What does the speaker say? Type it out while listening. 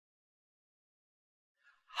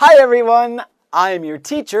Hi everyone, I am your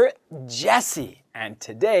teacher, Jesse, and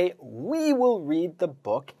today we will read the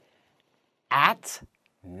book At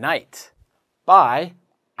Night by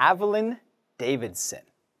Evelyn Davidson.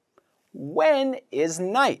 When is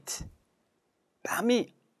night?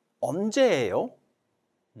 밤이 언제예요?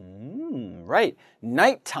 Right,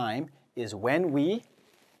 nighttime is when we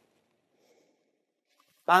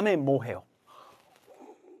밤에 뭐 해요?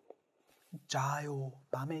 자요,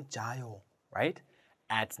 밤에 자요, right?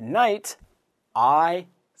 At night, I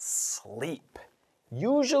sleep.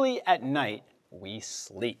 Usually at night, we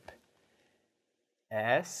sleep.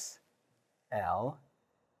 S-L-E-E-P.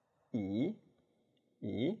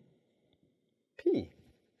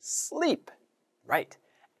 Sleep. Right.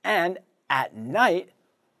 And at night,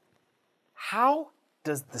 how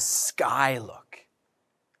does the sky look?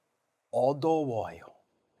 어두워요.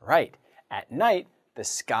 Right. At night, the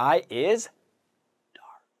sky is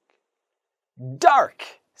dark.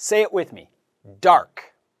 Say it with me.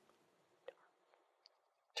 Dark.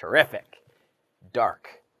 Terrific.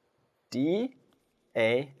 Dark. D-A-R-K.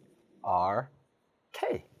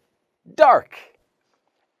 Dark.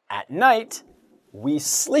 At night, we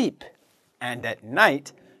sleep. And at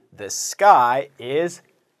night, the sky is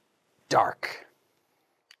dark.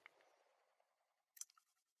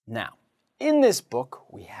 Now, in this book,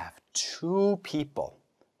 we have two people.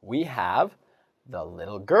 We have the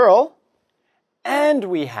little girl and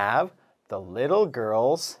we have the little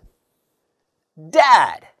girl's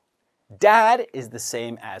dad. Dad is the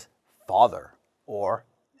same as father or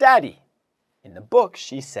daddy. In the book,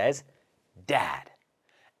 she says dad.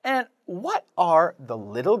 And what are the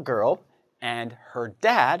little girl and her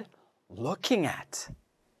dad looking at?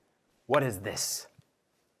 What is this?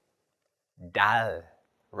 달.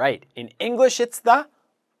 Right. In English, it's the...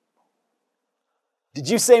 Did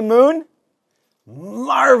you say moon?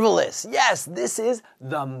 Marvelous. Yes, this is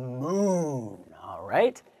the moon. All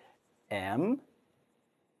right. M-O-O-N.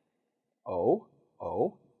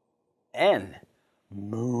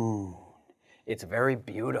 Moon. It's very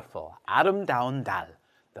beautiful. 아름다운 달.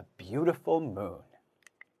 The beautiful moon.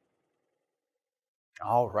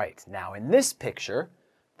 All right. Now in this picture,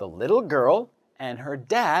 the little girl and her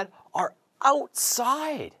dad are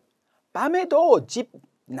outside. 밤에도 집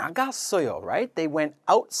나갔어요, right? They went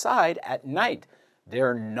outside at night.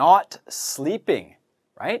 They're not sleeping,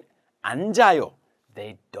 right? 안 자요.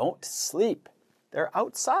 They don't sleep. They're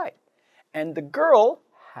outside. And the girl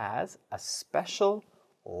has a special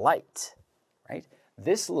light, right?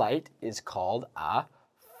 This light is called a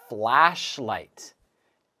flashlight.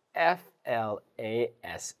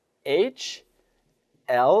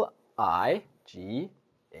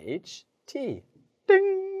 F-L-A-S-H-L-I-G-H-T.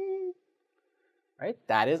 Ding! Right?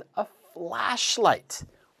 That is a flashlight.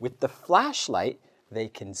 With the flashlight, they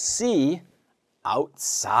can see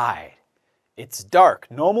outside. It's dark.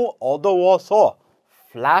 너무 어두워서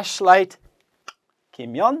flashlight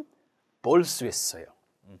키면 볼 수 있어요.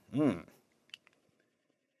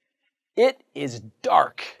 It is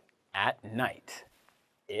dark at night.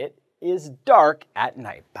 It is dark at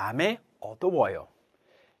night. 밤에 어두워요.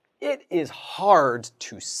 It is hard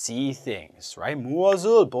to see things, right?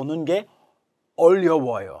 무엇을 보는 게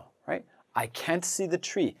어려워요, right? I can't see the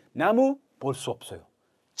tree. 나무 볼 수 없어요.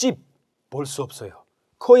 집 볼 수 없어요.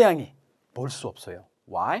 고양이 볼 수 없어요.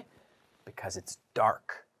 Why? Because it's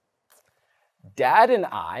dark. Dad and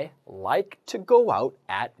I like to go out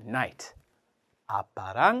at night.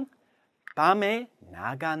 아빠랑 밤에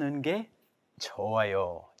나가는 게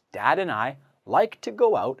좋아요. Dad and I like to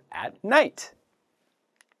go out at night.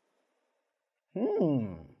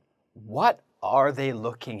 What are they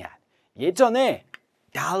looking at? 예전에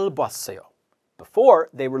달 봤어요. Before,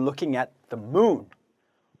 they were looking at the moon.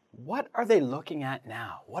 What are they looking at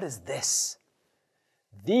now? What is this?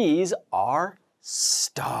 These are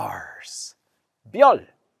stars. 별,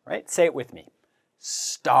 right? Say it with me.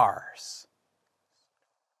 Stars.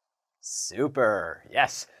 Super.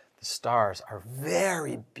 Yes, the stars are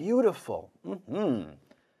very beautiful.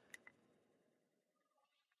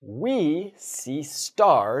 We see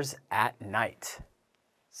stars at night.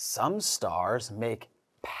 Some stars make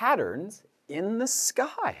patterns in the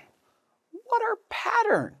sky. What are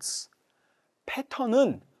patterns?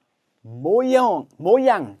 패턴은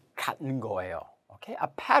모양 같은 거예요. Okay? A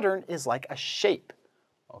pattern is like a shape.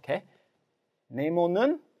 Okay?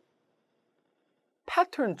 네모는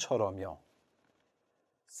패턴처럼요.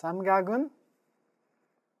 삼각은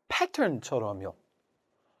패턴처럼요.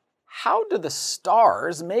 How do the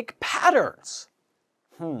stars make patterns?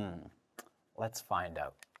 Let's find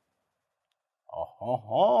out.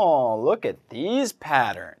 Oh, look at these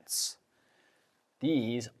patterns.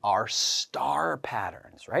 These are star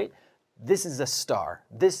patterns, right? This is a star.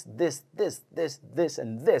 This,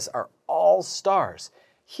 and this are all stars.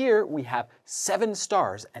 Here we have 7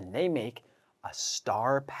 stars, and they make a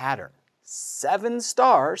star pattern. 7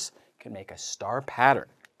 stars can make a star pattern.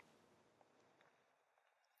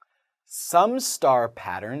 Some star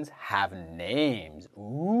patterns have names.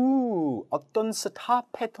 어떤 스타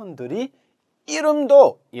패턴들이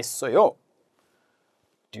이름도 있어요.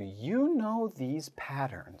 Do you know these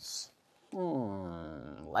patterns?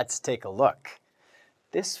 Let's take a look.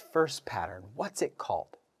 This first pattern, what's it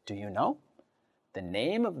called? Do you know? The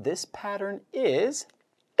name of this pattern is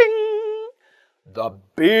ding, the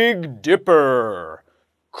Big Dipper.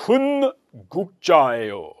 큰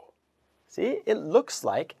국자예요. See, it looks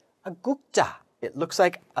like a gukja. It looks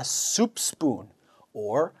like a soup spoon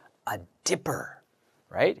or a dipper,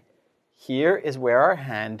 right? Here is where our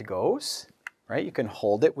hand goes, right? You can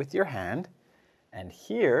hold it with your hand. And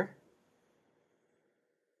here,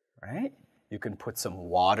 right? You can put some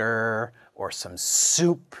water or some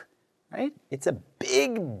soup, right? It's a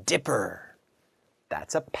big dipper.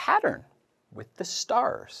 That's a pattern with the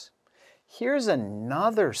stars. Here's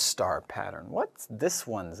another star pattern. What's this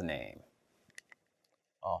one's name?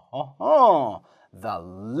 The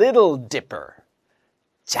Little Dipper.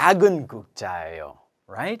 작은 국자예요,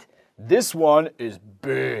 right? This one is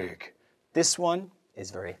big. This one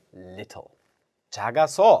is very little.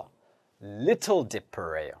 작아서 Little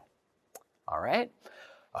Dipper예요. All right?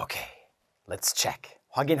 Okay, let's check.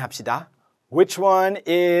 확인합시다. Which one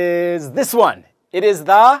is this one? It is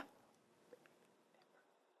the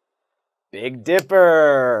Big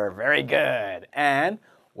Dipper. Very good. And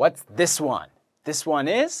what's this one? This one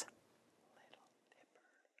is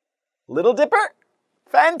Little Dipper.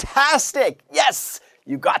 Fantastic. Yes,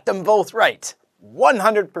 you got them both right.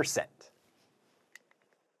 100%.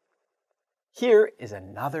 Here is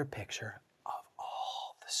another picture of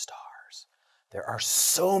all the stars. There are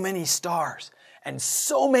so many stars and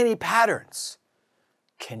so many patterns.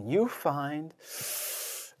 Can you find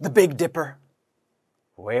the Big Dipper?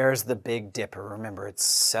 Where's the Big Dipper? Remember, it's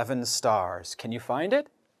 7 stars. Can you find it?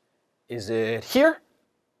 Is it here?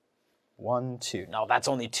 1, 2. No, that's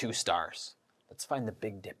only 2 stars. Let's find the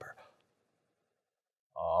Big Dipper.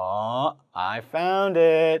 Oh, I found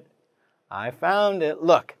it. I found it.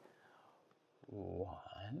 Look.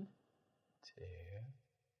 1, 2,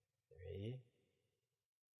 3,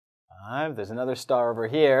 5. There's another star over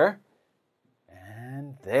here.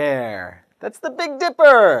 And there. That's the Big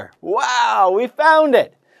Dipper. Wow, we found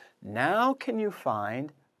it. Now can you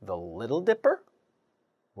find the Little Dipper?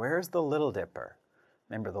 Where's the Little Dipper?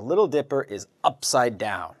 Remember, the Little Dipper is upside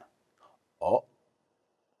down. Oh,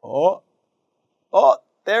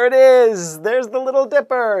 there it is. There's the Little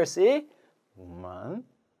Dipper. See? 1,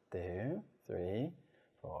 2, 3,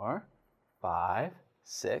 4, 5,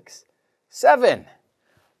 6, 7.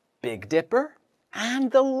 Big Dipper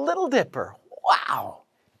and the Little Dipper. Wow!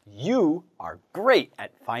 You are great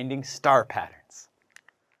at finding star patterns.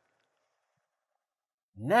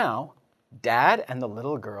 Now, Dad and the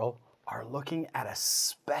little girl are looking at a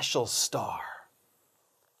special star.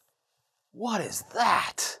 What is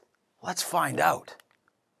that? Let's find out.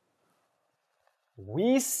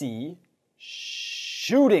 We see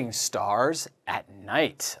shooting stars at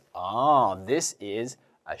night. This is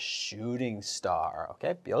a shooting star.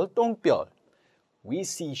 Okay, 별똥별. We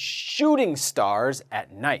see shooting stars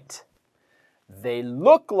at night. They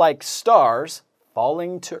look like stars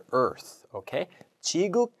falling to earth. Okay,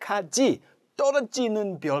 지구까지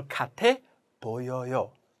떨어지는 별 같아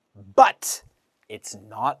보여요. But it's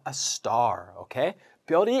not a star. Okay,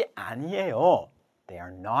 별이 아니에요. They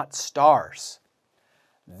are not stars.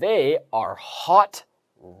 They are hot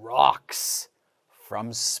rocks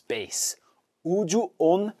from space. 우주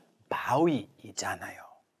온 바위이잖아요.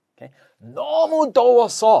 Okay? 너무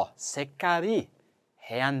더워서 색깔이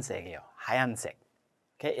하얀색이에요. 하얀색.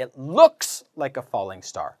 Okay? It looks like a falling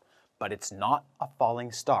star, but it's not a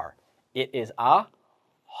falling star. It is a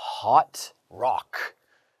hot rock.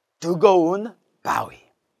 뜨거운 바위.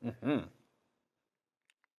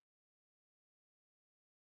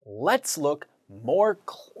 Let's look more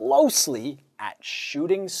closely at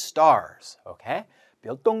shooting stars. Okay?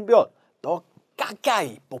 별똥별 더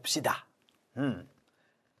가까이 봅시다.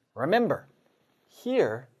 Remember,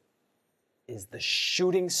 here is the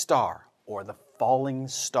shooting star or the falling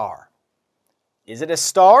star. Is it a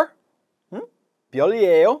star?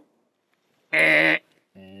 별이에요?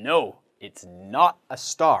 No, it's not a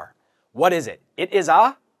star. What is it? It is a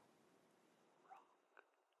rock.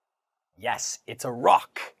 Yes, it's a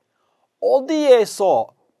rock.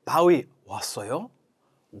 어디에서 바위 왔어요?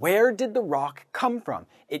 Where did the rock come from?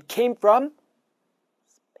 It came from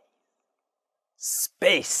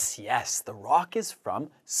space. Yes, the rock is from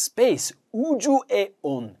space. 우주에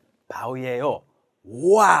온 바위예요.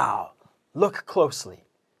 Wow! Look closely.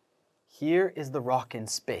 Here is the rock in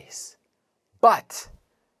space. But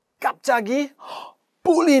갑자기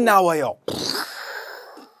불이 나와요.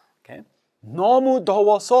 Okay. 너무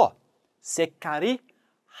더워서 색깔이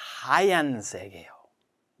하얀색이에요.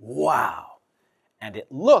 Wow! And it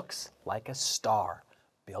looks like a star.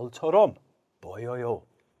 별처럼 보여요.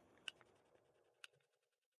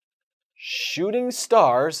 Shooting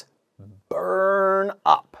stars burn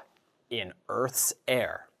up in Earth's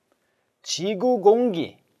air. 지구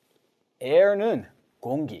공기. air는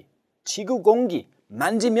공기. 지구 공기.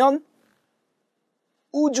 만지면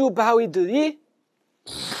우주 바위들이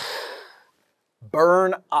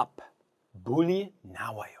burn up. 불이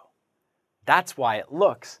나와요. That's why it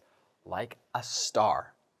looks like a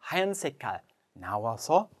star. 하얀 색깔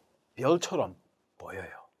나와서 별처럼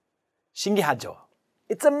보여요. 신기하죠?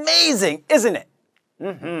 It's amazing, isn't it?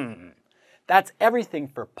 That's everything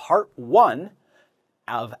for part 1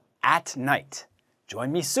 of At Night.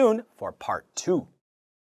 Join me soon for part 2.